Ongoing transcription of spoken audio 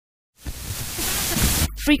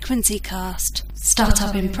Frequency Cast.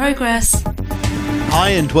 Startup in progress.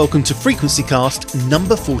 Hi and welcome to Frequency Cast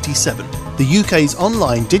number 47, the UK's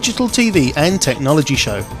online digital TV and technology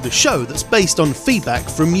show, the show that's based on feedback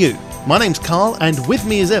from you. My name's Carl, and with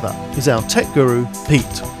me as ever is our tech guru,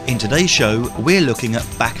 Pete. In today's show, we're looking at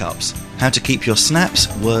backups, how to keep your snaps,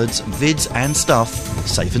 words, vids and stuff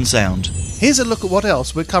safe and sound. Here's a look at what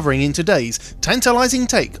else we're covering in today's tantalising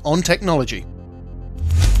take on technology.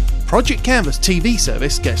 Project Canvas TV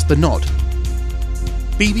service gets the nod.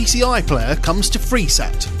 BBC iPlayer comes to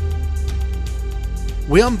FreeSat.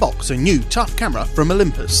 We unbox a new tough camera from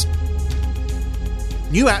Olympus.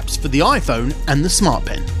 New apps for the iPhone and the Smart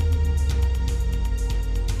Pen.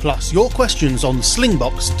 Plus your questions on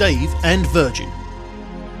Slingbox, Dave and Virgin.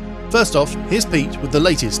 First off, here's Pete with the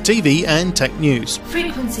latest TV and tech news.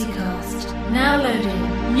 Frequency Cast. Now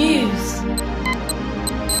loading. News.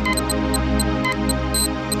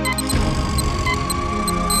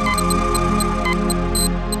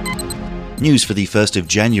 News for the 1st of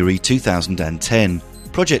January 2010.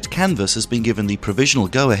 Project Canvas has been given the provisional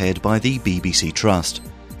go-ahead by the BBC Trust.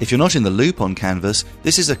 If you're not in the loop on Canvas,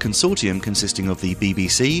 this is a consortium consisting of the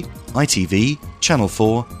BBC, ITV, Channel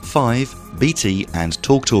 4, 5, BT and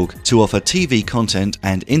TalkTalk to offer TV content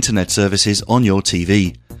and internet services on your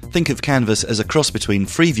TV. Think of Canvas as a cross between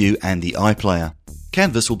Freeview and the iPlayer.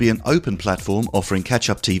 Canvas will be an open platform offering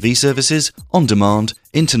catch-up TV services, on-demand,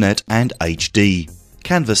 internet and HD.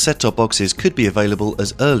 Canvas set-top boxes could be available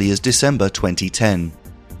as early as December 2010.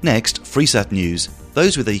 Next, FreeSat news.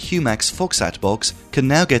 Those with a Humax Foxsat box can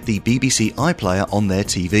now get the BBC iPlayer on their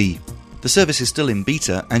TV. The service is still in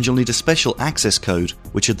beta and you'll need a special access code,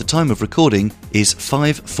 which at the time of recording is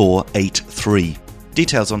 5483.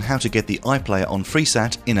 Details on how to get the iPlayer on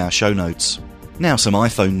FreeSat in our show notes. Now some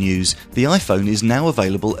iPhone news. The iPhone is now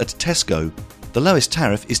available at Tesco. The lowest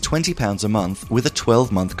tariff is £20 a month with a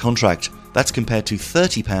 12-month contract. That's compared to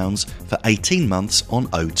 £30 for 18 months on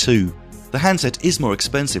O2. The handset is more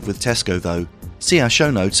expensive with Tesco though. See our show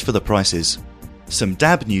notes for the prices. Some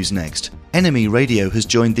DAB news next. Enemy Radio has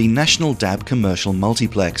joined the National DAB Commercial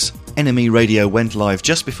Multiplex. Enemy Radio went live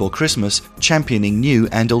just before Christmas, championing new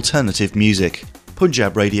and alternative music.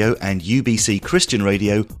 Punjab Radio and UBC Christian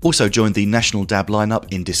Radio also joined the National DAB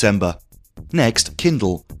lineup in December. Next,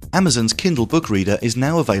 Kindle. Amazon's Kindle book reader is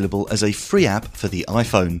now available as a free app for the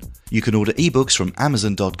iPhone. You can order ebooks from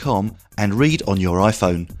Amazon.com and read on your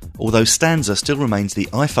iPhone, although Stanza still remains the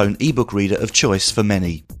iPhone ebook reader of choice for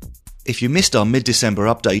many. If you missed our mid-December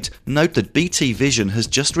update, note that BT Vision has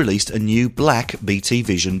just released a new black BT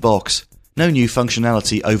Vision box. No new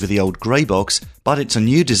functionality over the old grey box, but it's a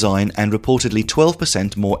new design and reportedly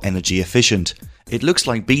 12% more energy efficient. It looks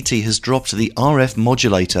like BT has dropped the RF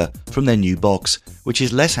modulator from their new box, which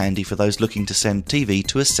is less handy for those looking to send TV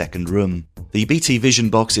to a second room. The BT Vision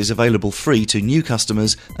box is available free to new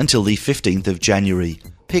customers until the 15th of January.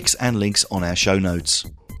 Pics and links on our show notes.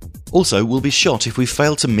 Also, we'll be shot if we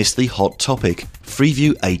fail to miss the hot topic,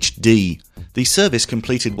 Freeview HD. The service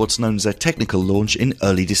completed what's known as a technical launch in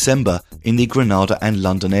early December in the Granada and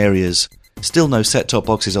London areas. Still no set-top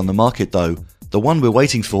boxes on the market though. The one we're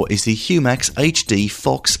waiting for is the Humax HD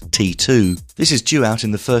Fox T2. This is due out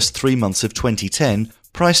in the first 3 months of 2010,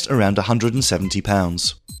 priced around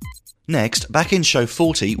 £170. Next, back in show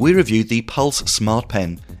 40, we reviewed the Pulse Smart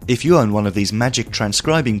Pen. If you own one of these magic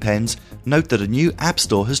transcribing pens, note that a new app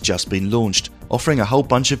store has just been launched, offering a whole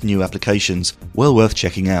bunch of new applications, well worth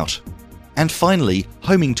checking out. And finally,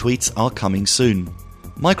 homing tweets are coming soon.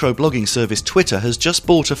 Microblogging service Twitter has just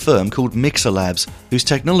bought a firm called Mixer Labs, whose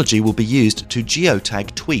technology will be used to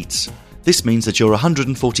geotag tweets. This means that your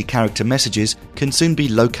 140-character messages can soon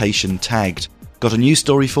be location tagged. Got a news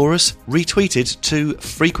story for us? Retweet it to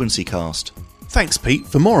FrequencyCast. Thanks, Pete.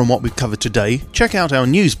 For more on what we've covered today, check out our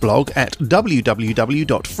news blog at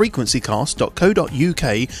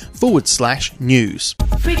www.frequencycast.co.uk/news.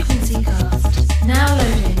 FrequencyCast. Now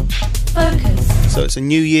loading. Focus. So it's a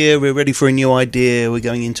new year, we're ready for a new idea, we're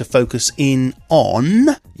going in to focus in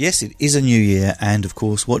on... Yes, it is a new year, and of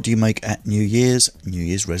course, what do you make at New Year's? New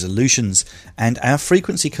Year's resolutions. And our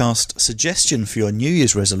FrequencyCast suggestion for your New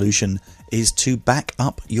Year's resolution is to back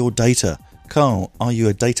up your data. Carl, are you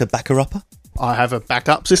a data backer-upper? I have a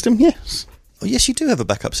backup system, yes. Oh, yes, you do have a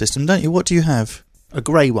backup system, don't you? What do you have? A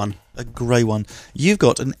grey one. A grey one. You've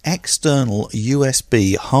got an external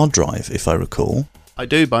USB hard drive, if I recall. I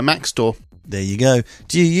do, by Mac Store. There you go.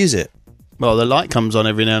 Do you use it? Well, the light comes on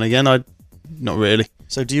every now and again. Not really.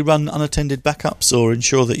 So do you run unattended backups or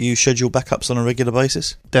ensure that you schedule backups on a regular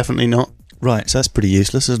basis? Definitely not. Right, so that's pretty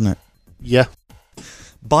useless, isn't it? Yeah.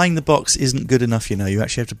 Buying the box isn't good enough, you know. You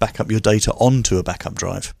actually have to back up your data onto a backup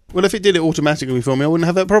drive. Well, if it did it automatically for me, I wouldn't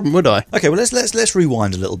have that problem, would I? Okay, well, let's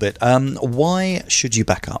rewind a little bit. Why should you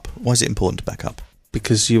back up? Why is it important to back up?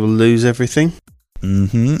 Because you will lose everything.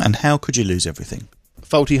 And how could you lose everything?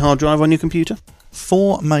 Faulty hard drive on your computer?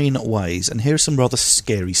 4 main ways, and here are some rather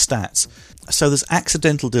scary stats. So there's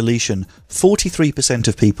accidental deletion. 43%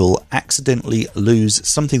 of people accidentally lose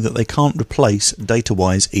something that they can't replace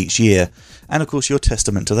data-wise each year. And of course, you're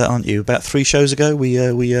testament to that, aren't you? About 3 shows ago, we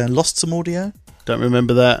lost some audio. Don't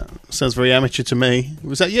remember that. Sounds very amateur to me.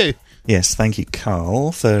 Was that you? Yes, thank you,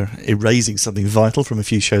 Carl, for erasing something vital from a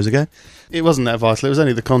few shows ago. It wasn't that vital, it was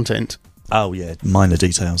only the content. Oh yeah, minor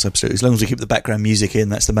details, absolutely. As long as we keep the background music in,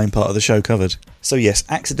 that's the main part of the show covered. So yes,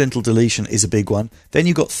 accidental deletion is a big one. Then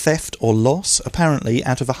you've got theft or loss. Apparently,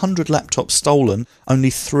 out of 100 laptops stolen,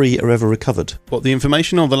 only 3 are ever recovered. What, the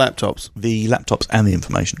information or the laptops? The laptops and the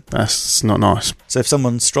information. That's not nice. So if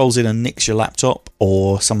someone strolls in and nicks your laptop,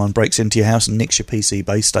 or someone breaks into your house and nicks your PC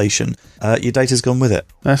base station, your data's gone with it.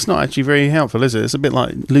 That's not actually very helpful, is it? It's a bit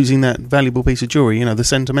like losing that valuable piece of jewellery, you know, the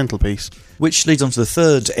sentimental piece. Which leads on to the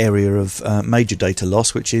third area of major data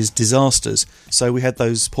loss, which is disasters. So we had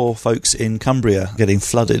those poor folks in Cumbria getting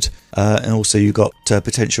flooded, and also you got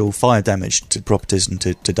potential fire damage to properties and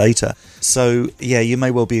to data. So yeah, you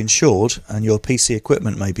may well be insured, and your PC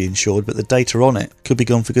equipment may be insured, but the data on it could be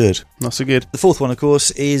gone for good. Not so good. The fourth one, of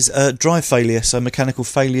course, is drive failure. So mechanical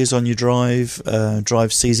failures on your drive,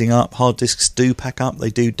 drive seizing up. Hard disks do pack up, they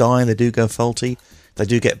do die, they do go faulty. They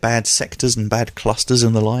do get bad sectors and bad clusters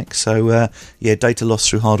and the like. So, yeah, data loss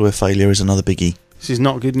through hardware failure is another biggie. This is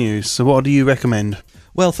not good news. So what do you recommend?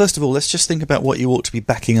 Well, first of all, let's just think about what you ought to be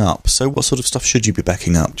backing up. So what sort of stuff should you be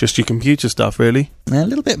backing up? Just your computer stuff, really? A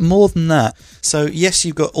little bit more than that. So, yes,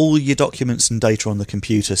 you've got all your documents and data on the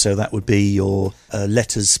computer. So that would be your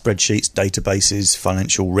letters, spreadsheets, databases,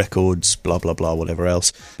 financial records, blah, blah, blah, whatever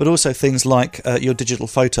else. But also things like your digital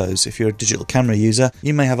photos. If you're a digital camera user,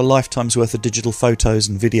 you may have a lifetime's worth of digital photos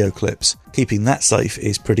and video clips. Keeping that safe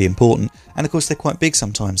is pretty important. And, of course, they're quite big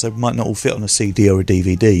sometimes. They might not all fit on a CD or a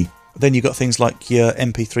DVD. Then you've got things like your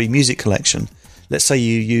MP3 music collection. Let's say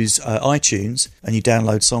you use iTunes and you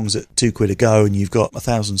download songs at £2 a go and you've got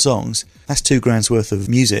 1,000 songs. That's £2,000 worth of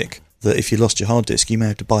music that if you lost your hard disk, you may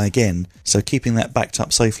have to buy again. So keeping that backed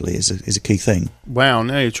up safely is a key thing. Wow,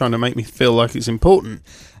 now you're trying to make me feel like it's important.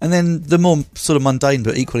 And then the more sort of mundane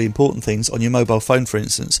but equally important things on your mobile phone, for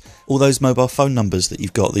instance, all those mobile phone numbers that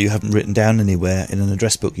you've got that you haven't written down anywhere in an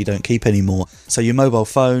address book you don't keep anymore. So your mobile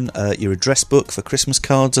phone, your address book for Christmas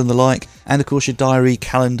cards and the like, and of course your diary,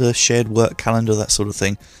 calendar, shared work calendar, that sort of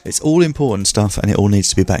thing. It's all important stuff and it all needs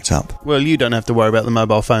to be backed up. Well, you don't have to worry about the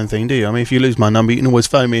mobile phone thing, do you? I mean, if you lose my number, you can always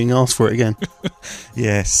phone me and ask for it again.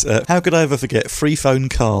 Yes. How could I ever forget Free Phone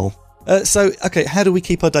Carl? Okay, how do we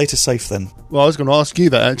keep our data safe then? Well, I was going to ask you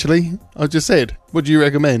that, actually. I just said, what do you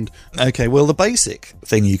recommend? Okay, well, the basic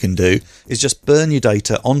thing you can do is just burn your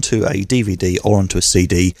data onto a DVD or onto a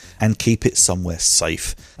CD and keep it somewhere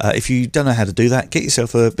safe. If you don't know how to do that, get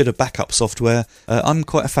yourself a bit of backup software. I'm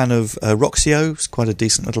quite a fan of Roxio. It's quite a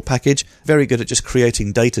decent little package. Very good at just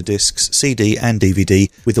creating data disks, CD and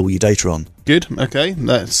DVD with all your data on. Good, okay.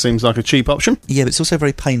 That seems like a cheap option. Yeah, but it's also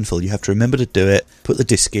very painful. You have to remember to do it, put the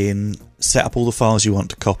disk in, set up all the files you want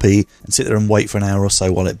to copy, and sit there and wait for an hour or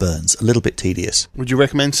so while it burns. A little bit tedious. Would you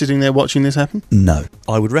recommend sitting there watching this happen? No.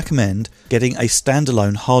 I would recommend getting a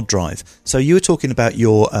standalone hard drive. So you were talking about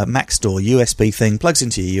your Mac Store USB thing, plugs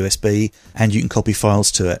into your USB, and you can copy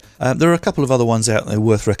files to it. There are a couple of other ones out there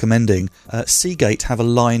worth recommending. Seagate have a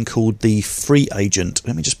line called the Free Agent.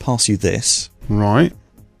 Let me just pass you this. Right.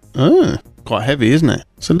 Oh, quite heavy, isn't it?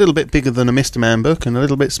 It's a little bit bigger than a Mr. Man book and a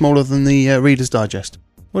little bit smaller than the Reader's Digest.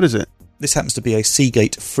 What is it? This happens to be a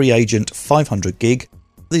Seagate Free Agent 500 gig.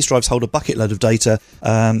 These drives hold a bucket load of data.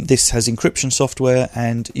 This has encryption software,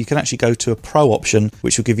 and you can actually go to a Pro option,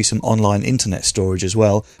 which will give you some online internet storage as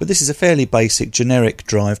well. But this is a fairly basic, generic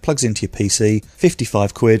drive, plugs into your PC,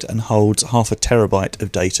 £55, and holds 0.5 terabyte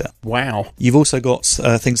of data. Wow. You've also got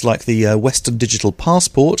things like the Western Digital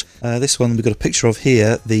Passport. This one we've got a picture of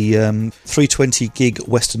here, the 320 gig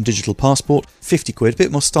Western Digital Passport, £50, a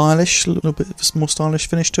bit more stylish, a little bit more stylish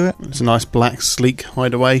finish to it. It's a nice black, sleek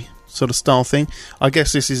hideaway sort of style thing. I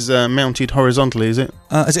guess this is mounted horizontally, is it?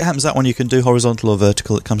 As it happens, that one you can do horizontal or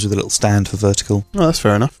vertical. It comes with a little stand for vertical. Oh, that's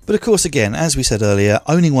fair enough. But of course, again, as we said earlier,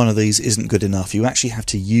 owning one of these isn't good enough. You actually have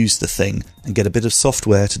to use the thing and get a bit of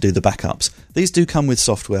software to do the backups. These do come with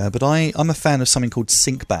software, but I'm a fan of something called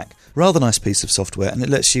SyncBack. Rather nice piece of software, and it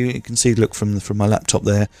lets you can see, look from my laptop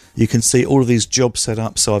there, you can see all of these jobs set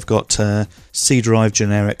up. So I've got C drive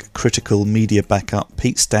generic, critical, media backup,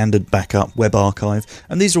 Pete standard backup, web archive,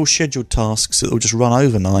 and these are all scheduled tasks that will just run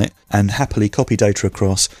overnight and happily copy data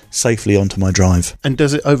across safely onto my drive. And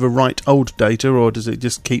does it overwrite old data, or does it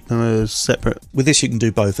just keep them as separate? With this you can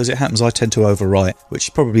do both. As it happens, I tend to overwrite,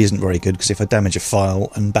 which probably isn't very good, because if I damage a file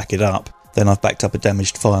and back it up, then I've backed up a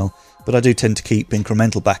damaged file. But I do tend to keep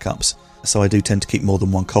incremental backups, so I do tend to keep more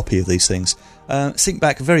than one copy of these things.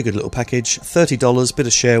 SyncBack, very good little package, $30, bit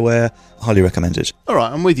of shareware, highly recommended.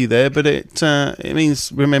 Alright, I'm with you there, but it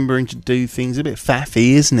means remembering to do things a bit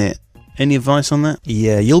faffy, isn't it? Any advice on that?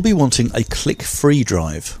 Yeah, you'll be wanting a click-free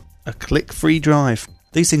drive. A click-free drive.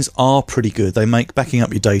 These things are pretty good. They make backing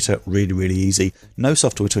up your data really, really easy. No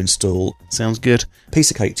software to install. Sounds good.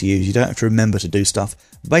 Piece of cake to use. You don't have to remember to do stuff.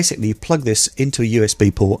 Basically, you plug this into a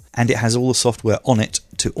USB port and it has all the software on it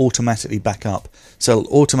to automatically back up. So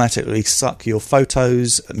it'll automatically suck your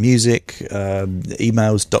photos, music,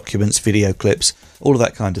 emails, documents, video clips, all of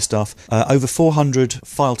that kind of stuff. Over 400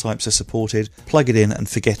 file types are supported. Plug it in and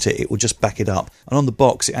forget it. It will just back it up. And on the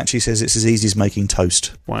box, it actually says it's as easy as making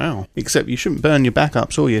toast. Wow. Except you shouldn't burn your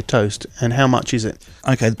backups or your toast. And how much is it?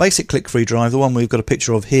 Okay, the basic click-free drive, the one we've got a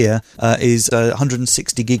picture of here, is a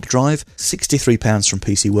 160 gig drive, £63 from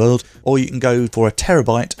PC World, or you can go for a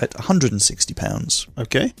terabyte at £160.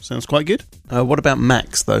 Okay, sounds quite good. What about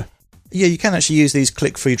Macs, though? Yeah, you can actually use these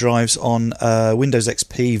click-free drives on Windows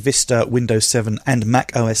XP, Vista, Windows 7 and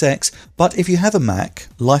Mac OS X, but if you have a Mac,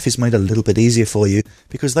 life is made a little bit easier for you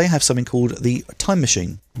because they have something called the Time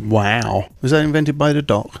Machine. Wow. Was that invented by the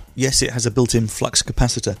Doc? Yes, it has a built-in flux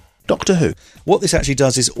capacitor. Doctor Who. What this actually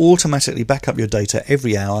does is automatically back up your data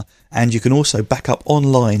every hour, and you can also back up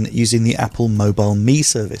online using the Apple Mobile Me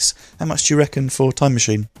service. How much do you reckon for Time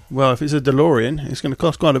Machine? Well, if it's a DeLorean, it's going to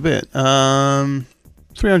cost quite a bit.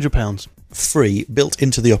 £300. Free, built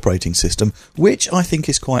into the operating system, which I think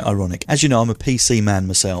is quite ironic. As you know, I'm a PC man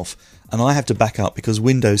myself, and I have to back up because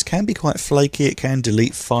Windows can be quite flaky. It can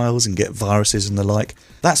delete files and get viruses and the like.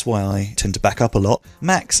 That's why I tend to back up a lot.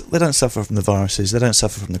 Macs, they don't suffer from the viruses, they don't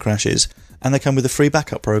suffer from the crashes, and they come with a free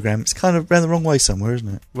backup program. It's kind of ran the wrong way somewhere,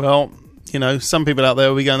 isn't it? Well, you know, some people out there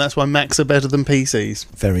will be going, that's why Macs are better than PCs.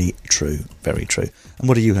 Very true, very true. And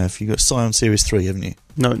what do you have? You've got Scion Series 3, haven't you?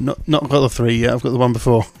 No, not got the 3 yet. I've got the one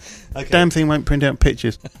before. Okay. Damn thing won't print out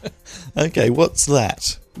pictures. Okay, what's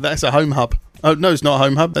that? That's a home hub. Oh, no, it's not a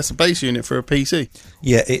home hub. That's a base unit for a PC.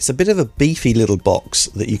 Yeah, it's a bit of a beefy little box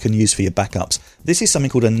that you can use for your backups. This is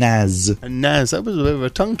something called a NAS. A NAS. That was a bit of a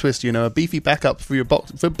tongue twister, you know. A beefy backup for your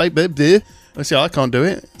box. I see, I can't do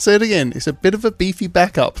it. Say it again. It's a bit of a beefy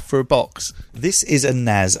backup for a box. This is a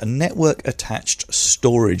NAS, a network attached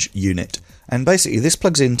storage unit. And basically this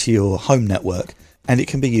plugs into your home network, and it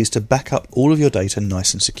can be used to back up all of your data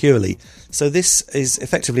nice and securely. So this is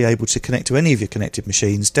effectively able to connect to any of your connected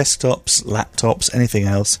machines, desktops, laptops, anything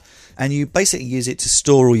else, and you basically use it to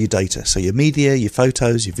store all your data, so your media, your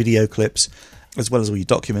photos, your video clips, as well as all your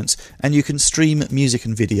documents, and you can stream music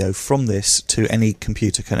and video from this to any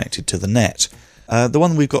computer connected to the net. The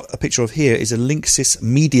one we've got a picture of here is a Linksys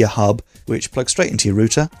Media Hub, which plugs straight into your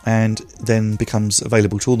router and then becomes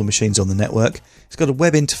available to all the machines on the network. It's got a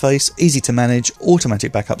web interface, easy to manage,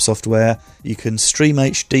 automatic backup software. You can stream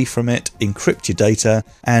HD from it, encrypt your data,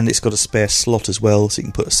 and it's got a spare slot as well, so you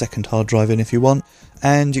can put a second hard drive in if you want.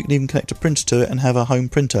 And you can even connect a printer to it and have a home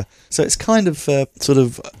printer. So it's kind of sort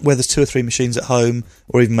of where there's 2 or 3 machines at home,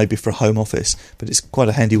 or even maybe for a home office, but it's quite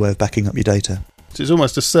a handy way of backing up your data. So it's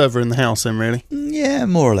almost a server in the house then, really? Yeah,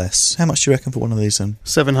 more or less. How much do you reckon for one of these then?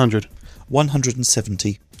 700.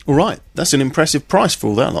 170. All right, that's an impressive price for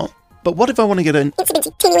all that lot. But what if I want to get an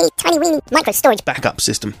teeny, tiny, weeny micro storage backup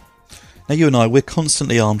system? Now you and I, we're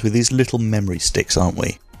constantly armed with these little memory sticks, aren't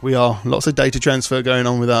we? We are. Lots of data transfer going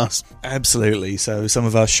on with us. Absolutely. So some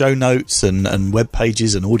of our show notes and web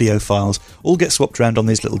pages and audio files all get swapped around on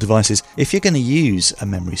these little devices. If you're going to use a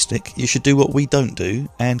memory stick, you should do what we don't do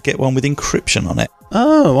and get one with encryption on it.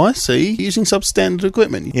 Oh, I see. Using substandard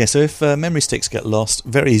equipment. Yeah, so if memory sticks get lost,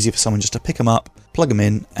 very easy for someone just to pick them up, plug them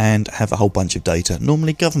in, and have a whole bunch of data.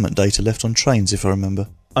 Normally government data left on trains, if I remember.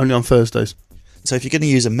 Only on Thursdays. So if you're going to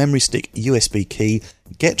use a memory stick USB key,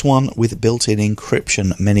 get one with built-in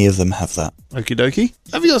encryption. Many of them have that. Okie dokie.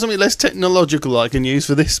 Have you got something less technological I can use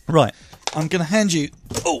for this? Right. I'm going to hand you...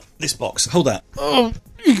 Oh, this box. Hold that. Oh,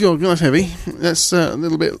 God, that's heavy. That's a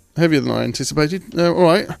little bit heavier than I anticipated. All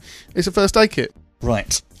right. It's a first aid kit.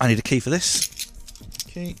 Right. I need a key for this.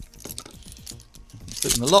 Key.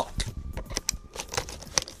 Put in the lock.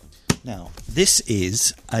 Now, this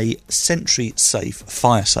is a Sentry Safe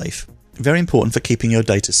fire safe. Very important for keeping your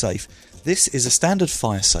data safe. This is a standard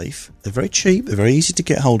fire safe. They're very cheap, they're very easy to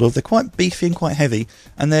get hold of, they're quite beefy and quite heavy,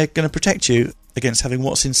 and they're going to protect you against having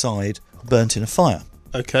what's inside burnt in a fire.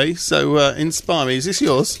 Okay, so inspire me. Is this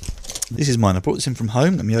yours? This is mine. I brought this in from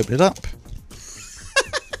home. Let me open it up.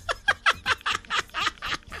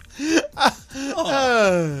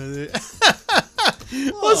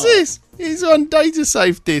 What's this? It's on data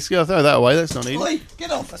safe disc. I'll throw that away. That's not needed. Oi,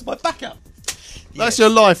 get off. That's my backup. That's your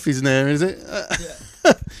life, isn't there? Is it?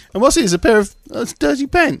 Yeah. And what's it? It's a pair of dirty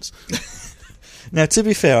pants. Now, to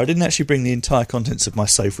be fair, I didn't actually bring the entire contents of my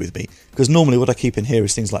safe with me, because normally what I keep in here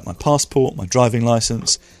is things like my passport, my driving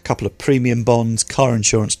licence, a couple of premium bonds, car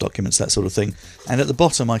insurance documents, that sort of thing. And at the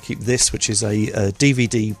bottom I keep this, which is a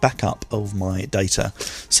DVD backup of my data.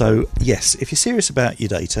 So, yes, if you're serious about your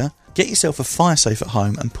data, get yourself a fire safe at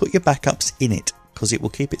home and put your backups in it, because it will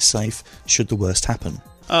keep it safe should the worst happen.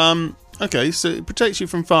 Okay, so it protects you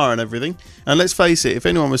from fire and everything. And let's face it, if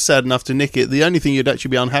anyone was sad enough to nick it, the only thing you'd actually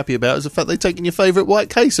be unhappy about is the fact they've taken your favourite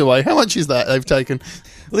white case away. How much is that they've taken?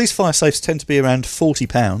 Well, these fire safes tend to be around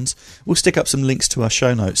 £40. We'll stick up some links to our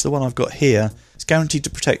show notes. The one I've got here is guaranteed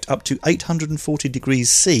to protect up to 840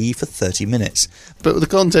 degrees C for 30 minutes. But the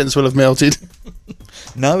contents will have melted.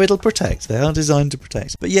 No, it'll protect. They are designed to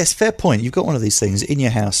protect. But yes, fair point. You've got one of these things in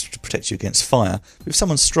your house to protect you against fire. If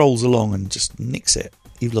someone strolls along and just nicks it,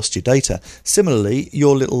 you've lost your data. Similarly,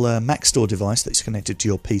 your little Mac Store device that's connected to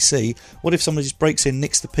your PC, what if somebody just breaks in,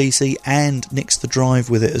 nicks the PC and nicks the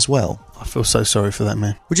drive with it as well? I feel so sorry for that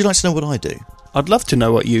man. Would you like to know what I do? I'd love to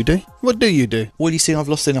know what you do. What do you do? Well, you see, I've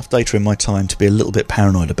lost enough data in my time to be a little bit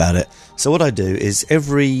paranoid about it. So what I do is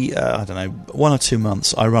every, 1 or 2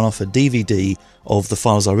 months, I run off a DVD of the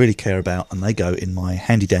files I really care about, and they go in my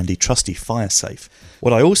handy-dandy trusty fire safe.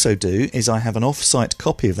 What I also do is I have an off-site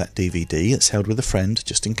copy of that DVD that's held with a friend,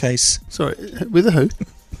 just in case. Sorry, with a who?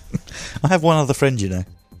 I have one other friend, you know.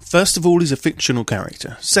 First of all, he's a fictional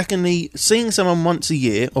character. Secondly, seeing someone once a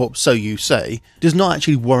year, or so you say, does not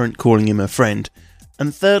actually warrant calling him a friend.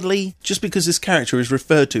 And thirdly, just because this character is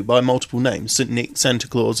referred to by multiple names, St. Nick, Santa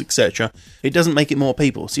Claus, etc., it doesn't make it more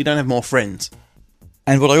people, so you don't have more friends.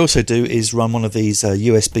 And what I also do is run one of these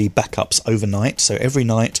USB backups overnight. So every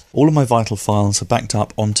night, all of my vital files are backed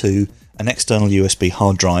up onto an external USB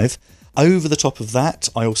hard drive. Over the top of that,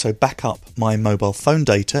 I also back up my mobile phone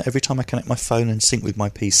data. Every time I connect my phone and sync with my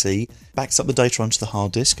PC, backs up the data onto the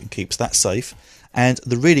hard disk and keeps that safe. And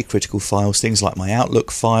the really critical files, things like my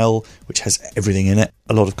Outlook file, which has everything in it,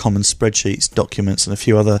 a lot of common spreadsheets, documents, and a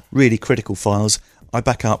few other really critical files, I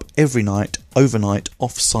back up every night, overnight,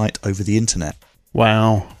 off-site, over the internet.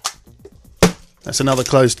 Wow. That's another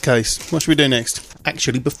closed case. What should we do next?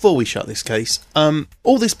 Actually, before we shut this case,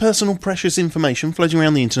 all this personal precious information floating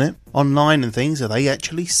around the internet, online and things, are they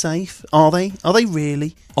actually safe? Are they? Are they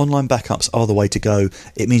really? Online backups are the way to go.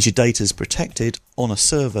 It means your data's protected on a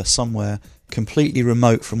server somewhere completely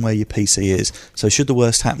remote from where your PC is. So should the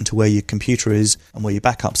worst happen to where your computer is and where your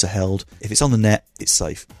backups are held, if it's on the net, it's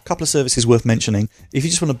safe. A couple of services worth mentioning. If you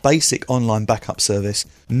just want a basic online backup service,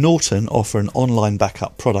 Norton offer an online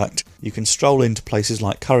backup product. You can stroll into places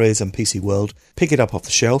like Currys and PC World, pick it up off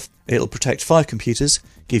the shelf. It'll protect 5 computers,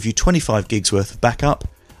 give you 25 gigs worth of backup.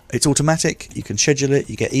 It's automatic, you can schedule it,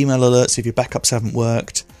 you get email alerts if your backups haven't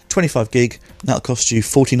worked. 25 gig, that'll cost you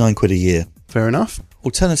 £49 a year. Fair enough.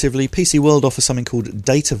 Alternatively, PC World offers something called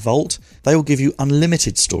Data Vault. They will give you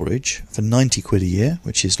unlimited storage for £90 a year,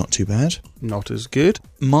 which is not too bad. Not as good.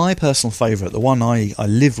 My personal favourite, the one I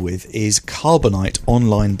live with, is Carbonite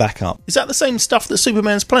Online Backup. Is that the same stuff that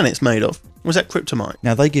Superman's planet's made of? Or is that Kryptonite?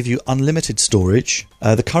 Now, they give you unlimited storage.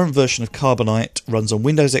 The current version of Carbonite runs on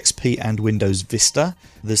Windows XP and Windows Vista.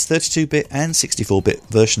 There's 32-bit and 64-bit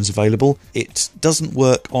versions available. It doesn't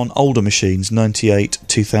work on older machines, 98,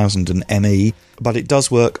 2000 and ME, but it does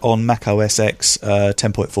work on Mac OS X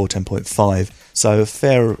 10.4, 10.5. So a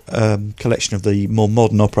fair collection of the more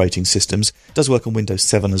modern operating systems. It does work on Windows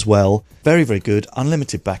 7 as well. Very, very good.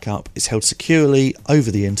 Unlimited backup. It's held securely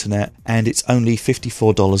over the internet, and it's only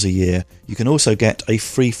 $54 a year. You can also get a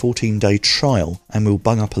free 14-day trial, and we'll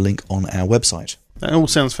bung up a link on our website. That all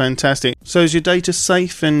sounds fantastic. So is your data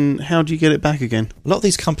safe, and how do you get it back again? A lot of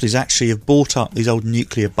these companies actually have bought up these old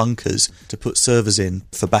nuclear bunkers to put servers in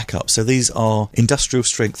for backup. So these are industrial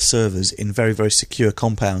strength servers in very, very secure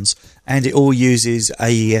compounds, and it all uses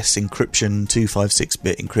AES encryption,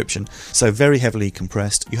 256-bit encryption, so very heavily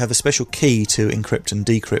compressed. You have a special key to encrypt and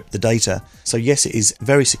decrypt the data, so yes, it is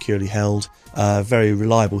very securely held, very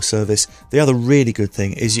reliable service. The other really good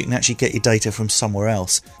thing is you can actually get your data from somewhere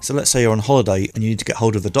else. So let's say you're on holiday and you need to get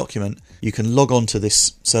hold of the document, you can log on to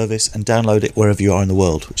this service and download it wherever you are in the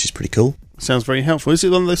world, which is pretty cool. Sounds very helpful. Is it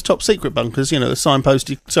one of those top secret bunkers, the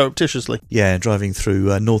signposted surreptitiously? Yeah, driving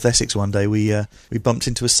through North Essex one day, we bumped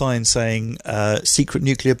into a sign saying secret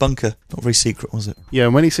nuclear bunker. Not very secret, was it? Yeah,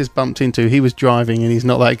 and when he says bumped into, he was driving and he's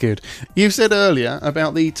not that good. You said earlier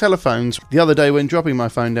about the telephones. The other day when dropping my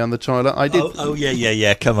phone down the toilet, I did... Oh,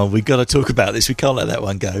 yeah, come on, we've got to talk about this. We can't let that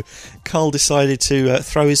one go. Carl decided to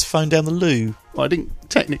throw his phone down the loo. Well, I didn't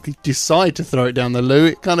technically decide to throw it down the loo.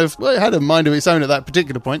 It it had a mind of its own at that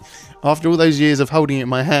particular point. After all those years of holding it in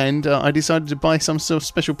my hand, I decided to buy some sort of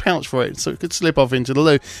special pouch for it so it could slip off into the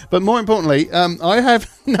loo. But more importantly, I have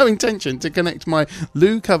no intention to connect my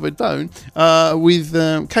loo-covered phone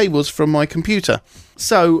with cables from my computer.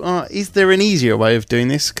 So, is there an easier way of doing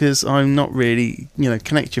this? Because I'm not really,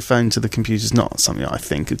 connect your phone to the computer is not something I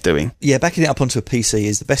think of doing. Yeah, backing it up onto a PC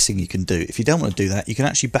is the best thing you can do. If you don't want to do that, you can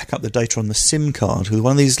actually back up the data on the SIM card with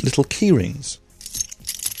one of these little key rings.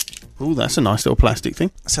 Oh, that's a nice little plastic thing.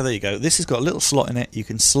 So there you go. This has got a little slot in it. You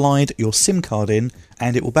can slide your SIM card in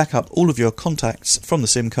and it will back up all of your contacts from the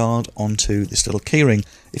SIM card onto this little keyring.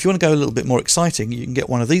 If you want to go a little bit more exciting, you can get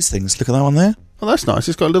one of these things. Look at that one there. Oh, that's nice.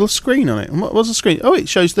 It's got a little screen on it. And what's the screen? Oh, it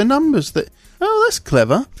shows the numbers. Oh, that's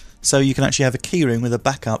clever. So you can actually have a keyring with a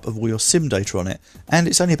backup of all your SIM data on it. And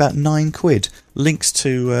it's only about £9. Links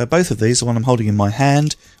to both of these, the one I'm holding in my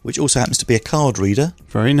hand, which also happens to be a card reader.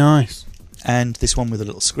 Very nice. And this one with a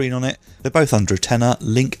little screen on it. They're both under a tenner.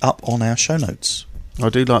 Link up on our show notes. I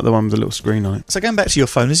do like the one with the little screen on it. So going back to your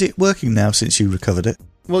phone, is it working now since you recovered it?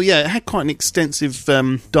 Well, yeah, it had quite an extensive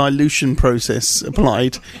dilution process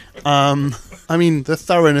applied. The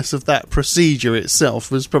thoroughness of that procedure itself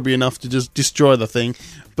was probably enough to just destroy the thing.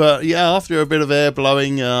 But yeah, after a bit of air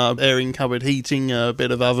blowing, airing cupboard heating, a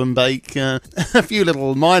bit of oven bake, a few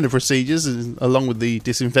little minor procedures, along with the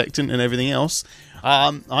disinfectant and everything else,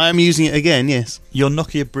 I am using it again, yes. Your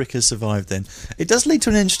Nokia brick has survived then. It does lead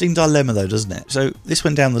to an interesting dilemma though, doesn't it? So this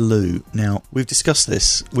went down the loo. Now, we've discussed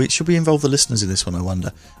this. Should we involve the listeners in this one, I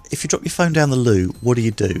wonder? If you drop your phone down the loo, what do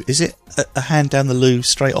you do? Is it a hand down the loo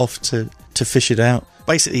straight off to fish it out?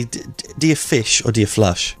 Basically, do you fish or do you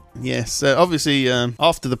flush? Yes, obviously,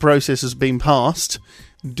 after the process has been passed,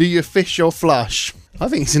 do you fish or flush? I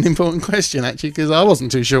think it's an important question, actually, because I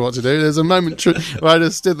wasn't too sure what to do. There's a moment where I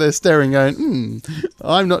just stood there staring, going,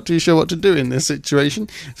 I'm not too sure what to do in this situation.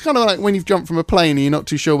 It's kind of like when you've jumped from a plane and you're not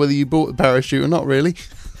too sure whether you bought the parachute or not, really.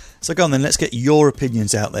 So go on then, let's get your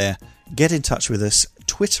opinions out there. Get in touch with us.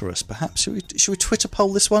 Twitter us, perhaps. Should we Twitter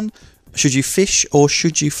poll this one? Should you fish or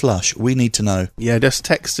should you flush? We need to know. Yeah, just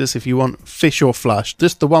text us if you want fish or flush.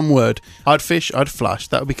 Just the one word. I'd fish, I'd flush.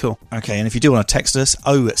 That would be cool. Okay, and if you do want to text us,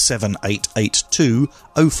 07882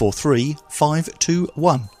 043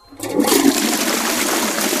 521.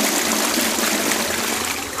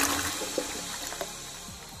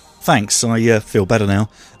 Thanks, I feel better now.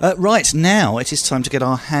 Right, now it is time to get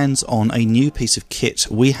our hands on a new piece of kit.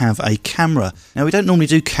 We have a camera. Now, we don't normally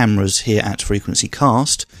do cameras here at Frequency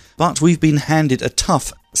Cast, but we've been handed a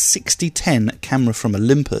tough 6010 camera from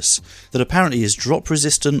Olympus that apparently is drop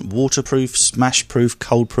resistant, waterproof, smash proof,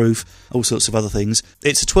 cold proof, all sorts of other things.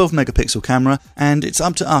 It's a 12 megapixel camera and it's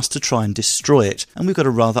up to us to try and destroy it, and we've got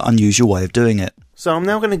a rather unusual way of doing it. So I'm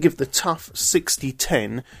now going to give the tough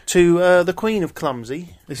 6010 to the Queen of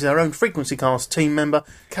Clumsy. This is our own Frequency Cast team member,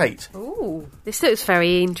 Kate. Ooh, this looks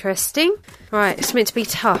very interesting. Right, it's meant to be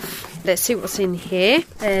tough. Let's see what's in here.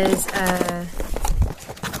 There's a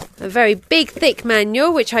very big, thick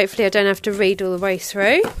manual, which hopefully I don't have to read all the way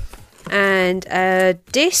through. And a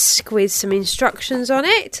disc with some instructions on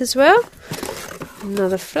it as well.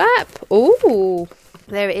 Another flap. Ooh,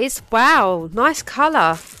 there it is. Wow, nice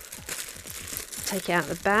colour. Take it out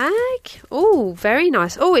of the bag. Oh, very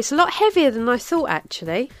nice. Oh, it's a lot heavier than I thought,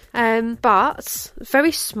 actually. But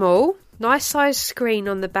very small. Nice size screen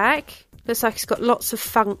on the back. Looks like it's got lots of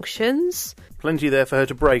functions. Plenty there for her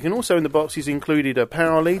to break. And also in the box is included a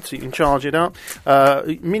power lead so you can charge it up.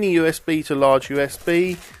 Mini USB to large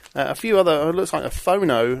USB. A few other, it looks like a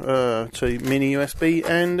phono to mini USB,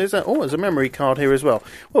 and there's a memory card here as well.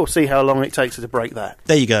 We'll see how long it takes her to break that.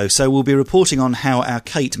 There you go. So we'll be reporting on how our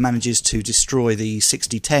Kate manages to destroy the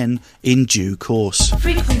 6010 in due course.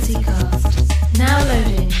 Frequency Cast. Now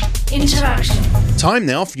loading. Interaction. Time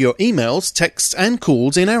now for your emails, texts and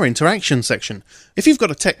calls in our interaction section. If you've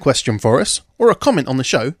got a tech question for us, or a comment on the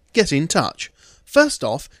show, get in touch. First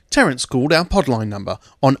off, Terence called our podline number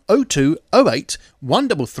on 0208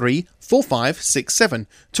 133 4567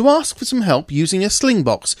 to ask for some help using a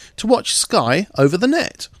Slingbox to watch Sky over the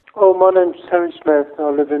net. Oh, my name's Terence Smith. I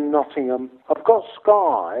live in Nottingham. I've got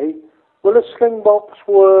Sky. Will a Slingbox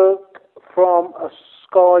work from a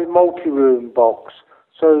Sky multi-room box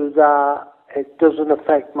so that it doesn't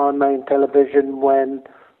affect my main television when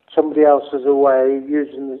somebody else is away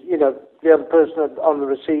using, the other person on the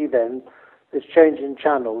receive end is changing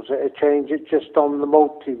channels? It change it just on the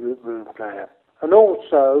multi-room player. And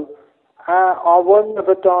also, I won't have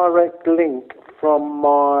a direct link from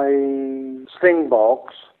my Slingbox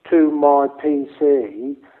to my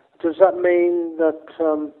PC. Does that mean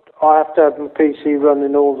that I have to have my PC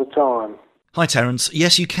running all the time? Hi Terence,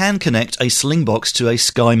 yes you can connect a Slingbox to a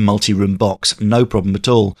Sky multi-room box, no problem at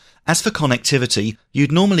all. As for connectivity,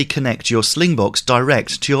 you'd normally connect your Slingbox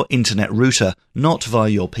direct to your internet router, not via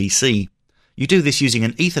your PC. You do this using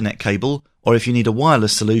an Ethernet cable, or if you need a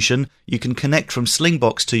wireless solution, you can connect from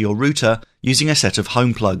Slingbox to your router using a set of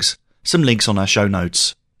home plugs. Some links on our show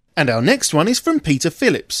notes. And our next one is from Peter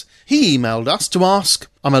Phillips. He emailed us to ask,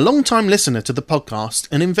 I'm a long-time listener to the podcast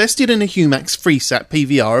and invested in a Humax FreeSat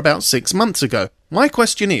PVR about 6 months ago. My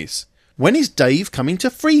question is, when is Dave coming to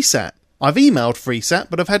FreeSat? I've emailed FreeSat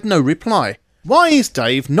but I've had no reply. Why is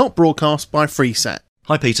Dave not broadcast by FreeSat?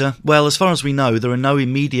 Hi Peter. Well, as far as we know, there are no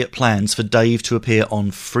immediate plans for Dave to appear on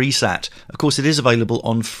FreeSat. Of course, it is available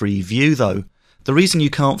on Freeview though. The reason you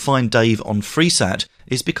can't find Dave on FreeSat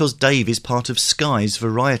is because Dave is part of Sky's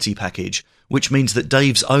variety package, which means that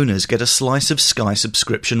Dave's owners get a slice of Sky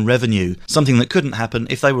subscription revenue, something that couldn't happen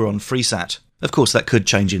if they were on FreeSat. Of course, that could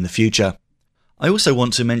change in the future. I also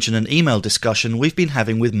want to mention an email discussion we've been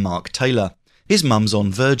having with Mark Taylor. His mum's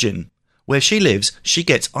on Virgin. Where she lives, she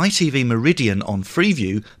gets ITV Meridian on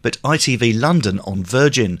Freeview, but ITV London on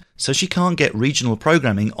Virgin, so she can't get regional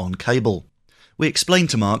programming on cable. We explained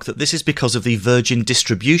to Mark that this is because of the Virgin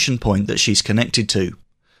distribution point that she's connected to.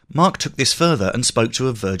 Mark took this further and spoke to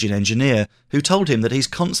a Virgin engineer, who told him that he's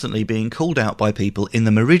constantly being called out by people in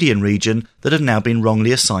the Meridian region that have now been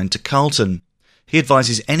wrongly assigned to Carlton. He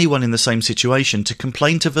advises anyone in the same situation to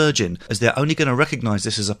complain to Virgin, as they're only going to recognise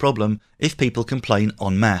this as a problem if people complain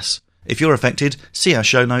en masse. If you're affected, see our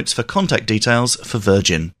show notes for contact details for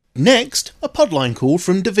Virgin. Next, a podline call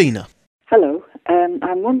from Davina. Hello.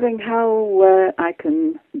 I'm wondering how I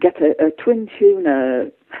can get a twin tuner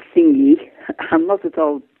thingy. I'm not at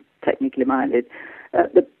all technically minded.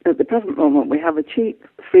 At the present moment, we have a cheap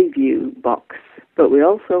Freeview box, but we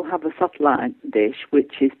also have a satellite dish,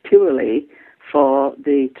 which is purely for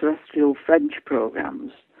the terrestrial French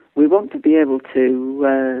programs. We want to be able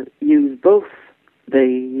to use both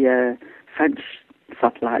the French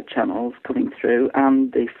satellite channels coming through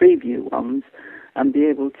and the Freeview ones, and be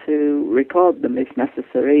able to record them if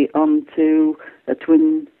necessary onto a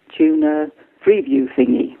twin tuner Freeview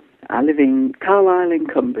thingy. I live in Carlisle in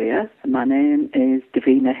Cumbria, and my name is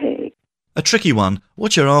Davina Haig. A tricky one.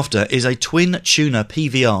 What you're after is a twin tuner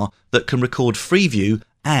PVR that can record Freeview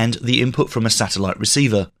and the input from a satellite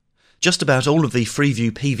receiver. Just about all of the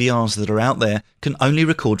Freeview PVRs that are out there can only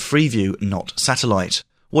record Freeview, not satellite.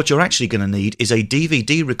 What you're actually going to need is a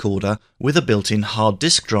DVD recorder with a built-in hard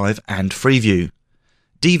disk drive and Freeview.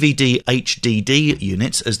 DVD HDD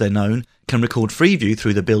units, as they're known, can record Freeview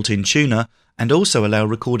through the built-in tuner and also allow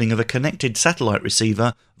recording of a connected satellite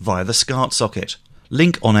receiver via the SCART socket.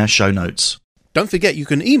 Link on our show notes. Don't forget you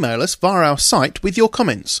can email us via our site with your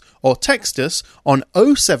comments or text us on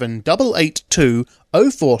 07882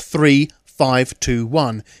 043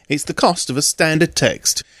 521. It's the cost of a standard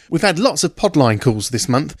text. We've had lots of podline calls this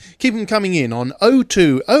month. Keep them coming in on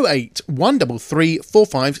 0208 133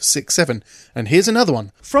 4567. And here's another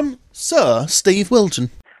one from Sir Steve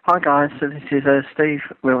Wilton. Hi guys, so this is Steve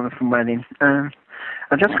Wilton from Reading.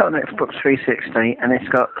 I've just got an Xbox 360 and it's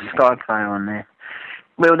got Sky Player on there.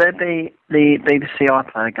 Will there be the BBC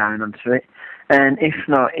iPlayer going onto it? And if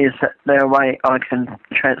not, is there a way I can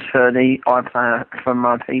transfer the iPlayer from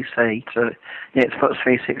my PC to the Xbox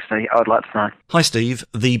 360? I'd like to know. Hi Steve,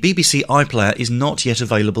 the BBC iPlayer is not yet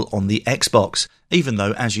available on the Xbox, even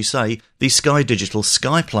though, as you say, the Sky Digital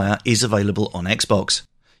Sky Player is available on Xbox.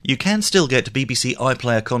 You can still get BBC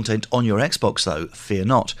iPlayer content on your Xbox though, fear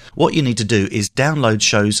not. What you need to do is download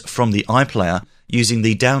shows from the iPlayer using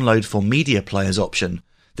the Download for Media Players option.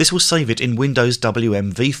 This will save it in Windows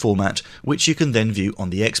WMV format, which you can then view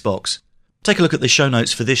on the Xbox. Take a look at the show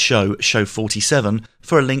notes for this show, show 47,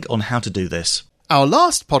 for a link on how to do this. Our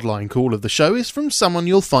last podline call of the show is from someone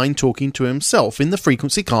you'll find talking to himself in the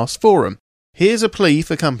Frequency Cast forum. Here's a plea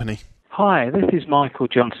for company. Hi, this is Michael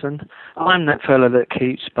Johnson. I'm that fella that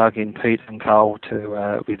keeps bugging Pete and Carl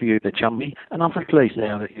to review the Chumby, and I'm very pleased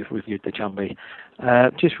now that you've reviewed the Chumby.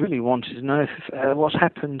 Just really wanted to know what's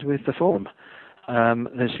happened with the forum.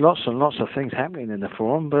 There's lots and lots of things happening in the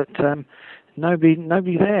forum, but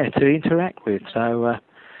nobody there to interact with. So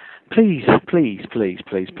please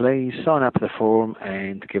sign up to the forum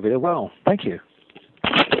and give it a whirl. Thank you.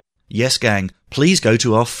 Yes, gang, please go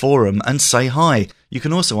to our forum and say hi. You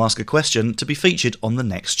can also ask a question to be featured on the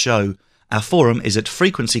next show. Our forum is at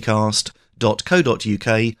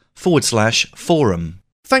frequencycast.co.uk/forum.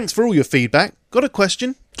 Thanks for all your feedback. Got a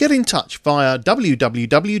question? Get in touch via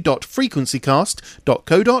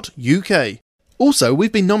www.frequencycast.co.uk. Also,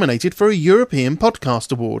 we've been nominated for a European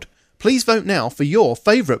Podcast Award. Please vote now for your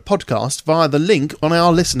favourite podcast via the link on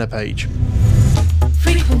our listener page.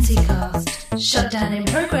 Frequency Cast. Shutdown in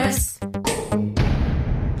progress.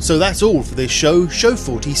 So that's all for this show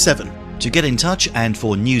 47. To get in touch and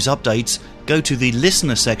for news updates, go to the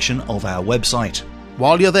listener section of our website.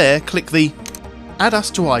 While you're there, click the Add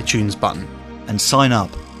Us to iTunes button. And sign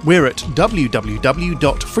up. We're at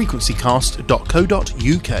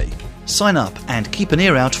www.frequencycast.co.uk. Sign up and keep an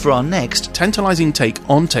ear out for our next tantalising take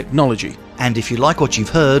on technology. And if you like what you've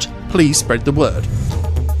heard, please spread the word.